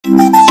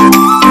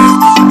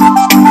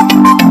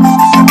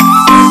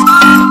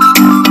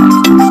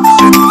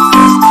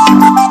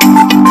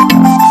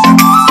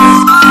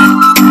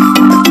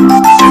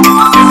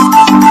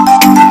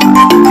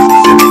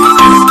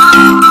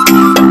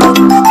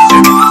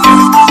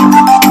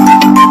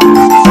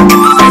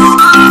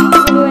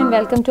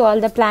welcome to all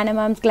the planner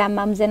mums, glam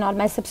mums and all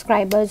my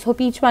subscribers. Hope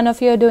each one of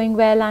you are doing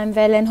well. I'm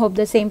well and hope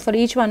the same for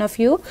each one of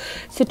you.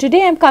 So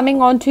today I'm coming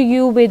on to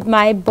you with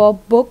my Bob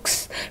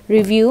Books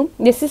review.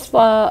 This is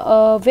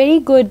a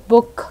very good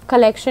book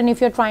collection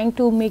if you're trying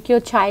to make your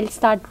child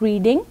start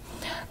reading.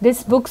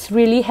 These books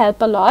really help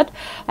a lot.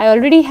 I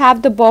already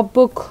have the Bob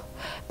book,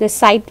 the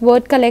sight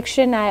word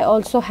collection. I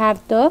also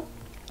have the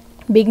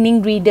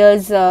beginning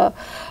readers, the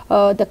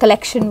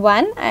collection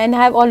 1, and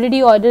I have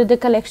already ordered the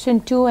collection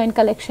 2 and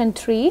collection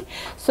 3.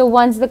 So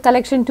once the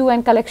collection 2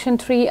 and collection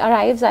 3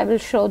 arrives, I will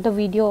show the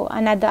video,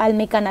 I'll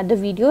make another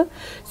video.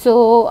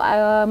 So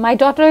my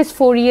daughter is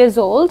 4 years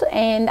old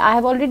and I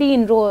have already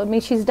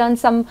enrolled, she's done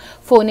some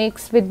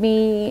phonics with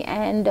me,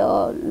 and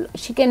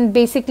she can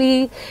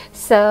basically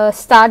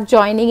start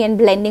joining and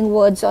blending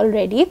words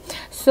already.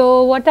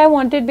 So what I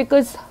wanted,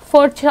 because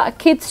for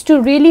kids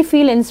to really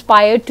feel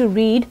inspired to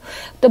read,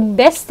 the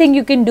best thing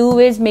you can do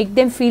is make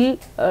them feel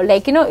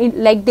like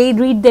they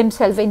read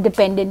themselves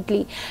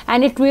independently,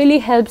 and it really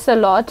helps a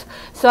lot.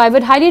 So I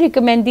would highly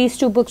recommend these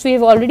two books. We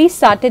have already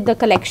started the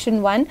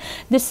collection 1.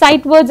 The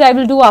sight words I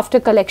will do after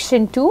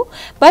collection 2,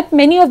 but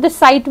many of the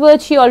sight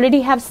words she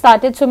already have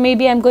started, so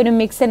maybe I'm going to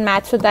mix and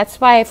match. So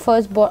that's why I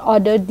first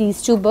ordered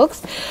these two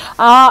books.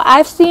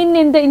 I've seen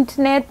in the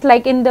internet,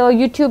 like in the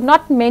YouTube,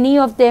 not many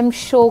of them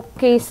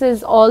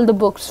showcases all the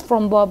books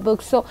from Bob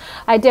Books. So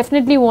I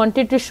definitely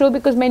wanted to show,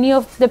 because many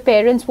of the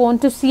parents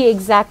want to see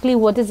exactly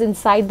what is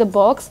inside the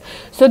box,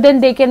 so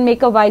then they can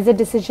make a wiser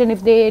decision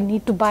if they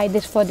need to buy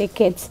this for their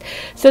kids.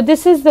 So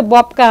this is the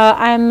Bob,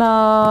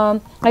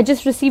 I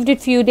just received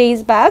it few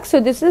days back.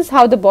 So this is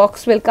how the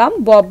box will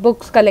come, Bob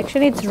Books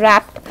collection. It's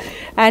wrapped,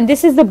 and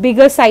this is the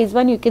bigger size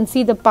one. You can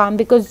see the palm,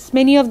 because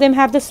many of them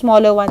have the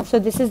smaller one. So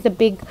this is the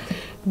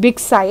big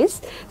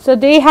size. So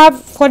they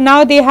have, for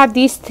now they have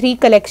these 3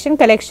 collection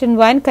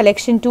 1,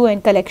 collection 2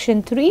 and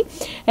collection 3,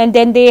 and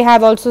then they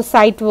have also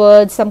sight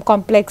words, some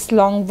complex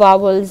long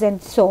vowels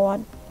and so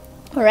on.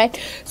 Alright,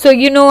 so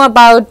you know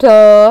about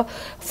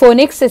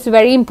phonics is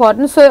very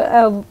important.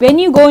 So when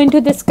you go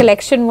into this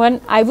collection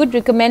 1, I would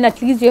recommend at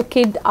least your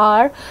kid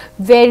are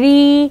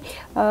very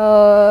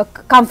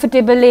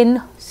comfortable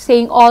in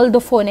saying all the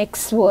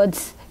phonics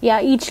words. Yeah,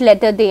 each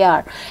letter they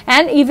are,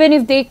 and even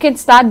if they can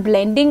start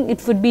blending,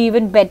 it would be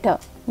even better.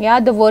 Yeah,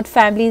 the word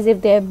families,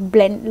 if they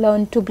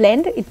learn to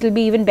blend, it will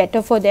be even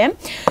better for them.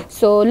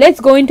 So let's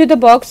go into the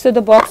box. So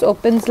the box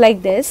opens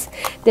like this.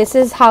 This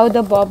is how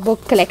the Bob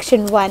Book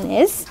collection 1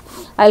 is.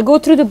 I'll go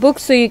through the book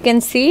so you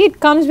can see. It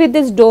comes with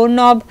this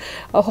doorknob,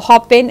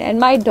 hop in, and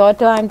my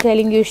daughter, I'm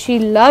telling you, she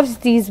loves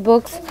these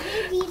books.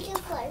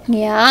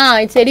 Yeah,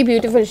 it's very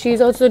beautiful. She's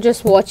also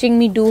just watching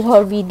me do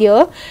her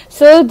video.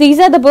 So these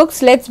are the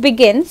books. Let's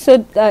begin.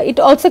 So it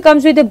also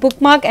comes with a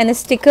bookmark and a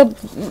sticker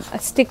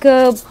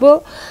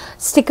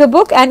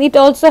book, and it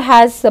also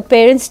has a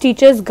parents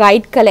teachers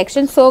guide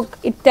collection. So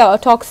it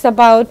talks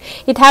about,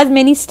 it has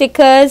many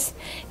stickers,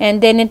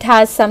 and then it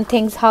has some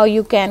things how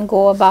you can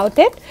go about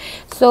it.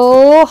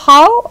 So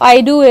how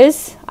I do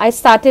is, I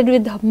started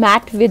with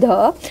math with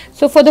her.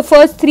 So for the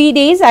first 3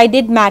 days I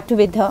did math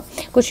with her,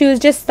 because she was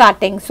just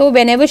starting. So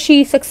whenever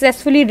she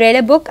successfully read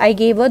a book, I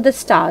gave her the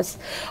stars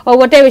or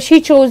whatever.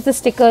 She chose the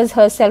stickers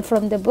herself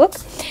from the book,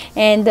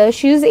 and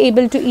she was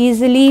able to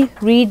easily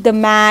read the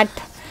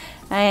math.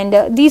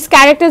 And these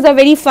characters are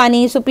very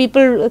funny, so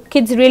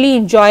kids really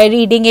enjoy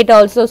reading it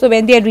also. So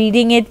when they are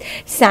reading it,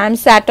 Sam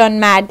sat on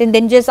Matt, and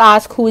then just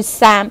ask who is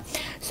Sam.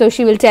 So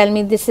she will tell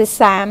me this is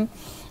Sam,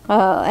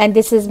 and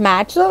this is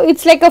Matt. So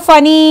it's like a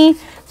funny,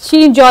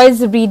 she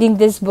enjoys reading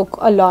this book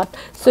a lot.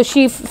 So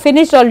she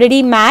finished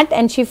already Matt,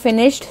 and she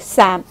finished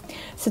Sam.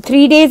 So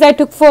 3 days I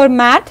took for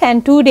Matt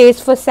and 2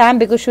 days for Sam,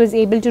 because she was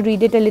able to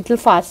read it a little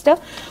faster.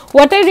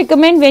 What I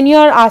recommend when you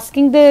are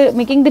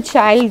making the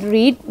child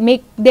read,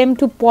 make them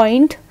to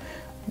point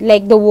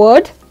like the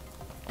word,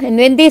 and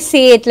when they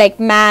say it like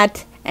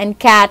Matt and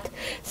cat,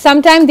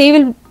 sometimes they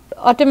will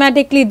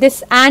automatically,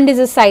 this and is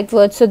a sight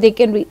word, so they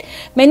can read.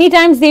 Many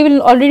times they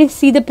will already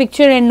see the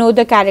picture and know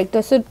the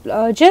character. So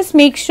just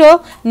make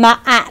sure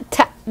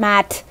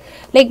Matt.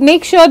 Like,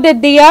 make sure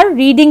that they are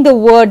reading the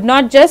word,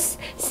 not just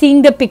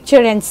seeing the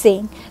picture and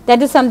saying.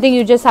 That is something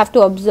you just have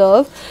to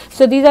observe.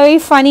 So these are very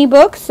funny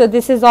books. So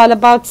this is all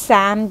about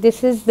Sam.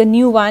 This is the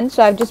new one.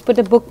 So I've just put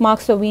a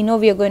bookmark, so we know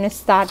we are going to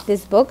start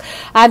this book.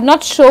 I have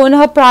not shown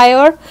her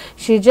prior.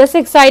 She's just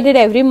excited.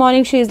 Every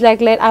morning she's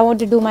like, I want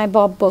to do my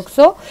Bob book.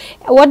 So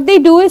what they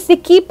do is they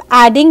keep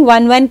adding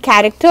one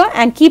character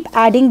and keep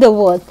adding the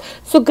words.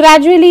 So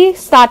gradually,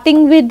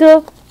 starting with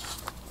the,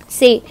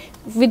 say,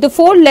 with the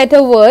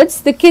 4-letter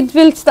words, the kids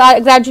will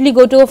gradually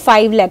go to a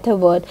 5-letter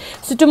word.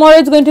 So tomorrow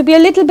it's going to be a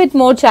little bit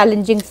more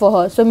challenging for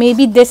her. So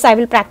maybe this I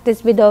will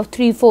practice with her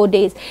 3-4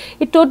 days.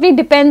 It totally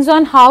depends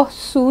on how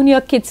soon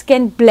your kids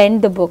can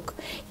blend the book.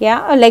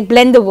 Yeah, or like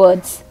blend the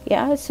words.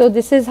 Yeah, so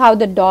this is how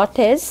the dot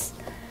is,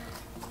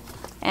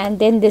 and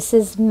then this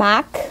is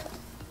Mac,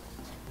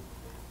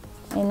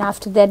 and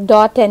after that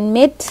dot and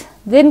mit.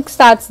 Then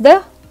starts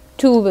the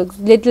 2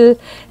 little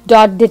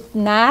dot did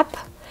nap,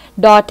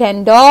 dot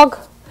and dog.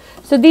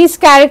 So these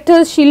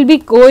characters, she'll be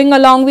going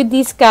along with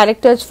these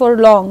characters for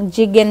long.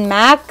 Jig and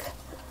Mac.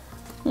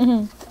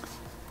 Yeah.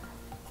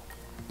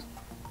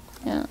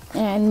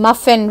 And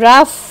Muff and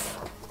Ruff.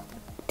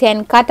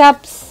 10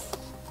 Cut-Ups.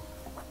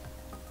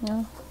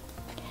 Yeah.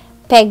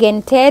 Peg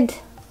and Ted.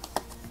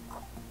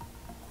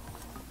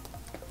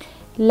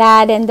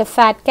 Lad and the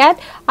Fat Cat.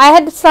 I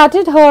had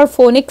started her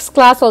phonics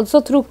class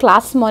also through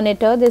Class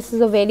Monitor. This is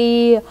a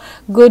very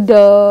good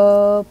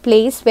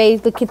place where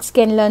the kids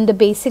can learn the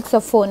basics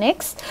of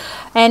phonics,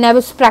 and I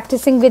was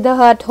practicing with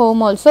her at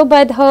home also,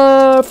 but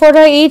for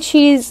her age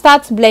she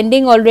starts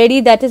blending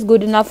already. That is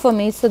good enough for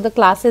me, so the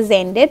classes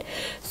ended.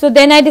 So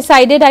then I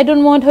decided I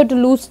don't want her to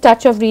lose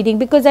touch of reading,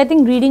 because I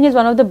think reading is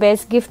one of the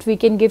best gifts we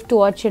can give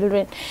to our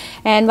children,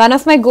 and one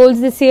of my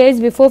goals this year is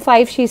before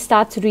 5 she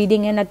starts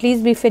reading, and at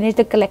least we finish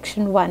the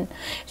collection 1.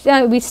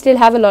 We still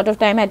have a lot of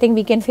time. I think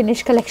we can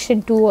finish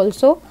collection 2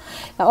 also.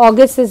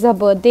 August is her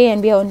birthday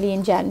and we are only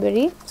in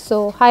January,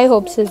 so high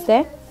hopes is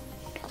there.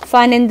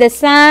 Fun in the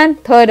Sun,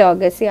 3rd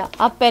August. Yeah.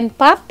 Up and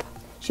Pup,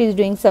 she's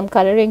doing some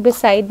coloring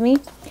beside me.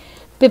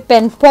 Pip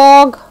and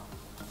Pog.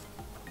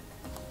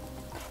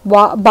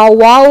 Bow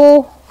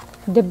Wow,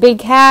 the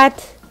Big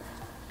Hat.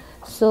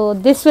 So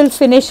this will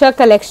finish her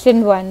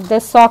collection 1, the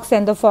Socks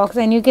and the Fox,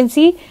 and you can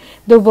see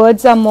the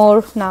words are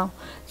more now.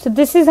 So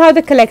this is how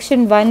the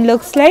collection 1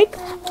 looks like.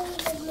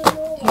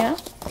 Yeah.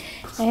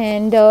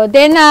 And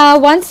then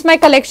once my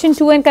collection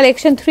 2 and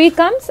collection 3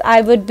 comes,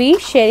 I would be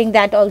sharing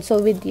that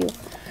also with you.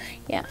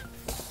 Yeah.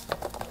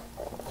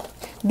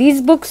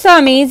 These books are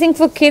amazing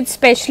for kids,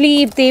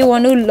 especially if they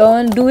want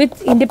to do it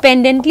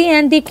independently,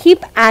 and they keep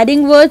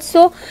adding words,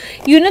 so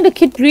the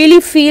kid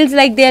really feels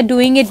like they are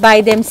doing it by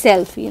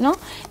themselves,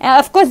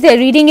 of course they are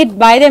reading it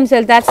by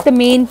themselves. That's the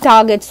main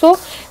target. So,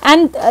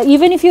 and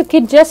even if your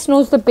kid just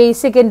knows the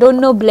basic and don't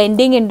know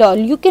blending and all,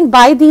 you can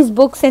buy these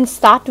books and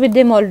start with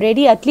them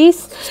already. At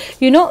least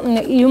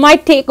you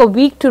might take a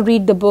week to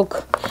read the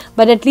book,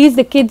 but at least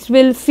the kids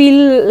will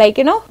feel like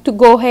to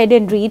go ahead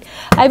and read.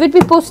 I will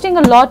be posting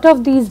a lot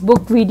of these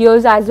book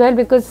videos as well,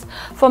 because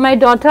for my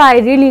daughter I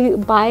really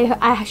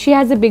buy she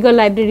has a bigger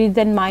library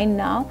than mine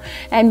now,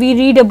 and we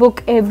read a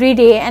book every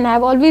day, and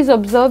I've always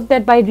observed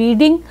that by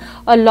reading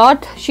a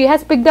lot she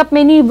has picked up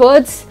many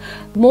words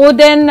more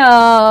than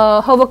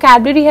her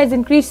vocabulary has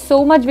increased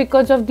so much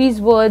because of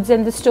these words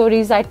and the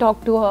stories I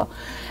talk to her.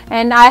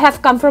 And I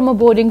have come from a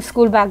boarding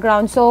school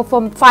background, so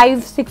for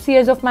 5-6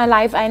 years of my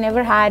life I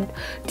never had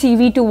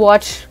TV to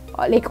watch,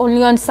 like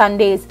only on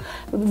Sundays.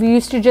 We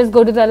used to just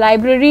go to the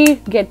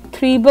library, get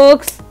 3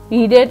 books,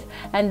 read it,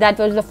 and that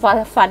was a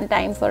fun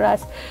time for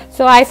us.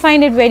 So I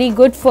find it very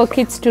good for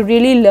kids to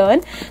really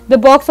learn. The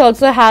box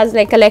also has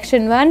like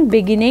collection 1,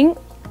 beginning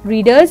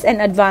readers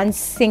and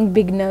advancing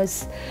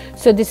beginners.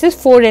 So this is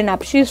 4 and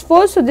up. She is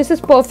 4, so this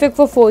is perfect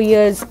for 4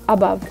 years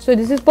above. So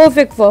this is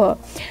perfect for her.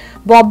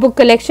 Bob book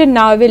collection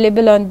now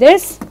available on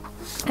this,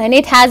 and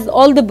it has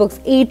all the books,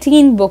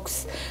 18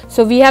 books.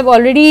 So we have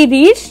already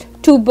reached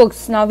 2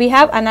 books. Now we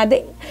have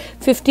another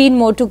 15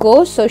 more to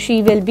go, so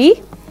she will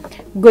be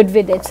good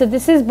with it. So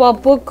this is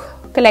Bob book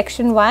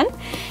collection 1,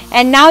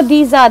 and now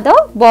these are the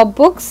Bob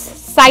books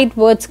sight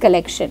words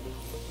collection.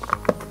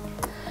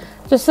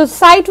 So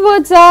sight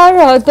words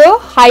are the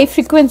high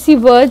frequency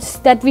words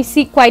that we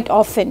see quite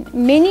often.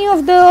 Many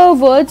of the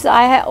words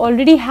I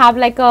already have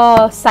like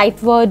a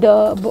sight word,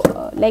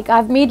 like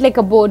I've made like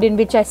a board in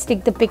which I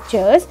stick the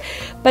pictures,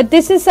 but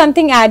this is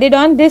something added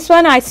on. This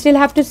one I still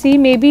have to see,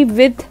 maybe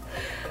with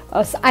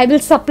I will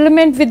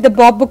supplement with the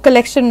Bob book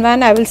collection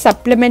 1. I will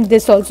supplement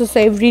this also, so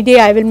every day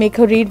I will make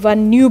her read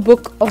 1 new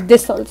book of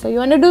this also. You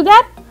want to do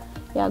that?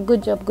 Yeah,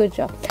 good job, good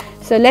job.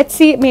 So let's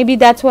see, maybe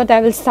that's what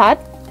I will start.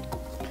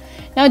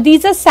 Now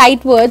these are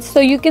sight words, so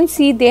you can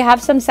see they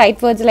have some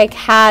sight words like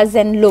has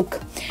and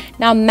look.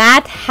 Now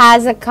Matt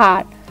has a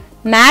car.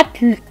 Matt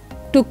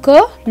took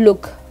a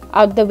look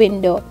out the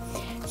window.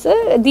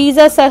 So these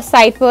are some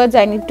sight words.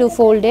 I need to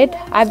fold it.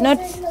 I've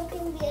not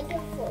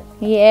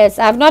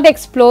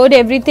explored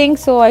everything,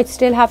 so I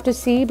still have to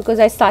see, because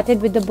I started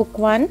with the book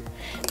 1.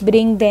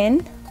 Bring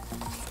then,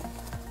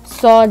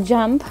 saw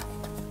jump,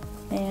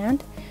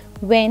 and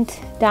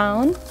went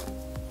down,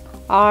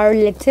 our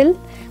little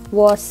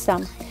was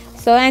some.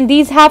 So, and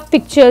these have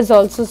pictures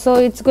also, so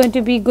it's going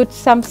to be good.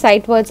 Some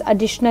sight words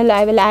additional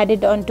I will add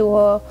it onto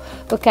her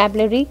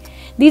vocabulary.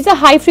 These are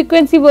high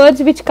frequency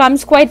words which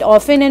comes quite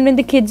often, and when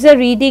the kids are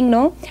reading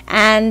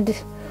and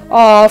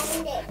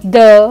of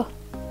the,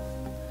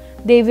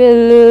 they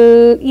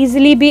will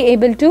easily be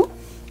able to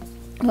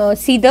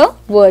see the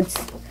words.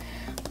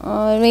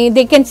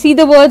 They can see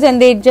the words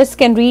and they just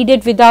can read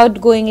it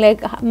without going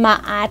like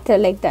at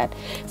like that.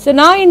 So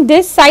now in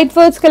this sight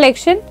words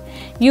collection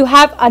you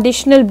have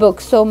additional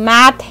books. So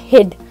Matt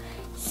hid,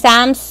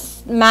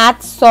 Sam's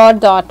Matt saw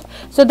dot.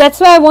 So that's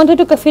why I wanted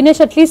to finish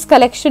at least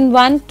collection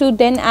 1 to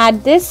then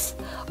add this,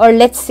 or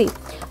let's see.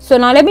 So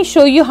now let me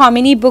show you how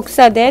many books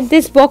are there.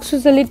 This box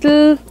was a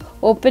little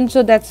open,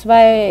 so that's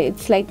why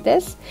it's like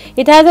this.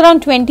 It has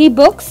around 20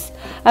 books.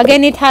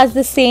 Again, it has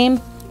the same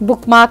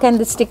bookmark and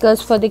the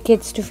stickers for the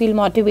kids to feel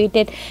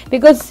motivated,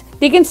 because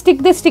they can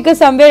stick the sticker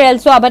somewhere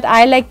else, but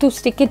I like to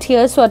stick it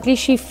here, so at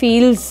least she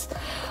feels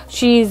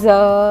she's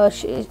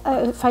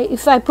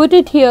if I put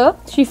it here,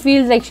 she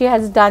feels like she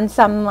has done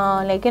some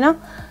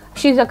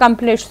she's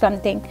accomplished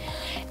something.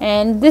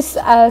 And this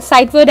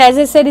sight word, as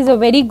I said, is a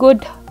very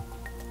good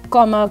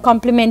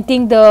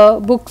complementing the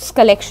books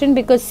collection,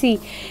 because see,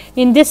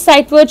 in this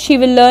sight word she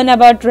will learn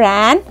about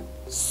ran,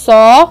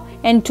 saw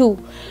and to,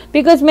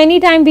 because many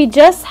times we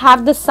just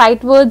have the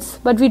sight words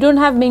but we don't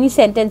have many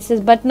sentences.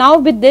 But now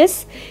with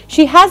this,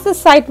 she has the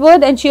sight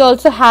word and she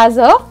also has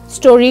a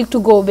story to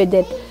go with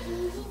it.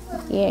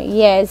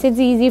 Yes, it's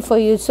easy for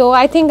you, so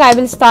I think I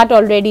will start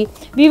already.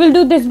 We will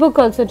do this book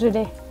also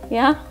today.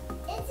 Yeah,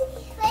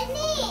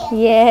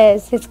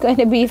 yes, it's going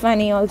to be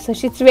funny also.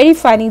 It's very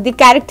funny. The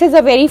characters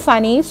are very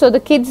funny, so the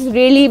kids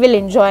really will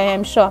enjoy,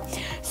 I'm sure.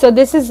 So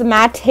this is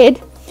Matt Hid,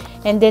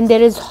 and then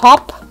there is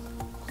Hop.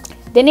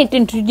 Then it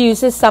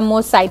introduces some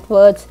more sight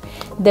words.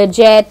 The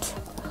jet,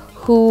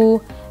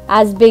 who,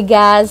 as big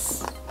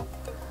as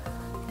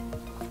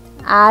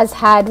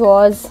had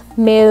was,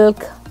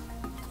 milk,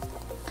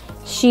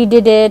 she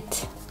did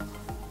it,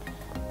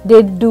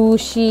 did do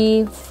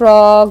she,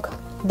 frog,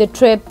 the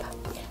trip,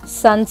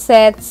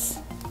 sunsets,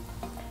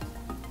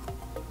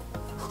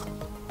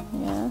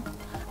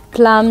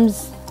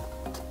 plums.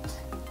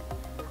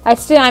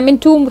 I'm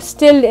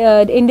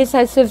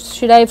indecisive.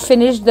 Should I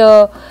finish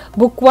the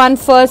book 1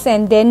 first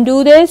and then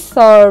do this,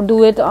 or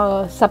do it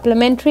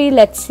supplementary?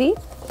 Let's see.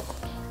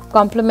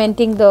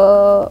 Complementing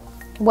the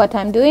what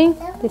I'm doing.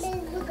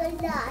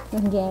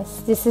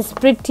 Yes, this is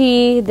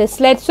pretty. The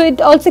sled. So it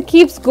also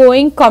keeps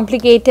going.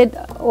 Complicated.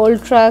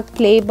 Old truck,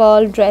 play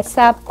ball, dress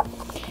up,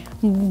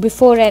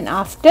 before and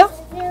after.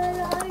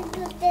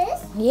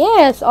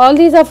 Yes, all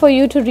these are for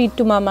you to read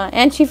to Mama,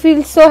 and she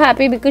feels so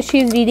happy because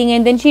she is reading,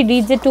 and then she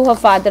reads it to her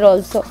father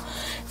also.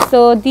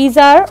 So these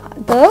are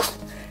the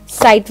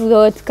sight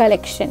words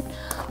collection.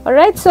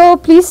 Alright, so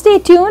please stay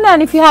tuned,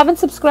 and if you haven't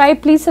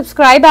subscribed, please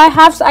subscribe. I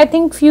have, I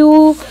think,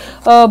 few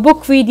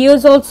book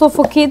videos also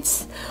for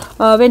kids.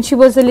 When she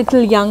was a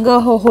little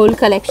younger, her whole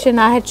collection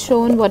I had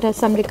shown. What are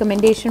some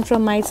recommendation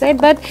from my side?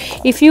 But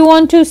if you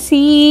want to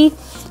see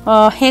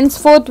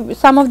henceforth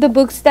some of the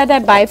books that I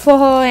buy for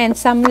her, and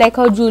some like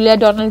her Julia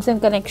Donaldson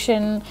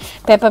collection,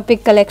 Peppa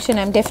Pig collection,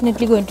 I'm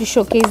definitely going to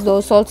showcase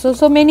those also.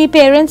 So many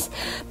parents,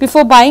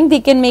 before buying, they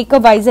can make a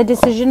wiser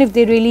decision if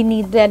they really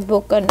need that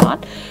book or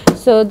not.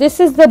 So this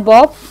is the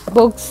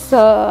books,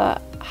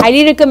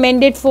 highly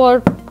recommended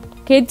for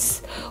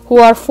kids who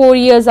are 4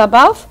 years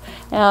above.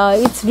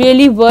 It's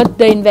really worth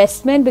the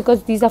investment,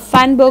 because these are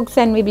fun books,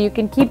 and maybe you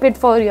can keep it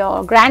for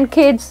your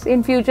grandkids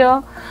in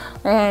future,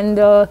 and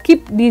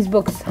keep these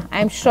books.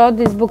 I'm sure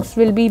these books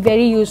will be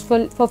very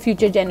useful for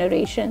future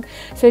generation,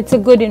 so it's a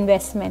good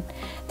investment.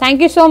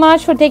 Thank you so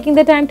much for taking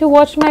the time to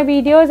watch my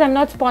videos. I'm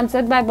not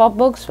sponsored by Bob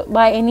Books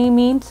by any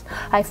means.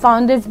 I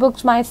found these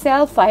books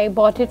myself. I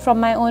bought it from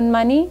my own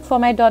money for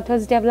my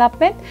daughter's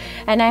development,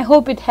 and I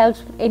hope it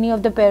helps any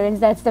of the parents.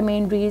 That's the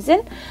main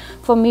reason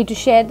for me to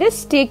share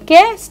this. Take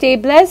care, stay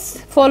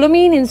blessed. Follow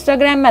me in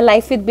Instagram, My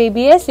Life with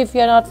Baby S, if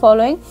you're not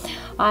following.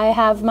 I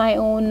have my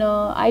own,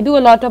 I do a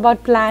lot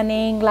about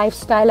planning,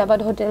 lifestyle,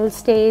 about hotel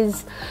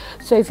stays.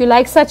 So if you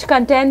like such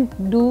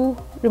content, do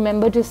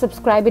remember to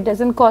subscribe. It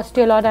doesn't cost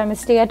you a lot. I'm a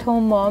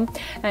stay-at-home mom,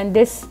 and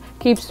this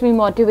keeps me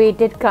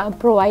motivated,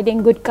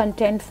 providing good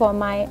content for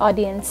my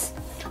audience.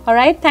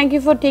 Alright, thank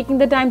you for taking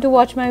the time to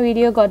watch my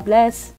video. God bless.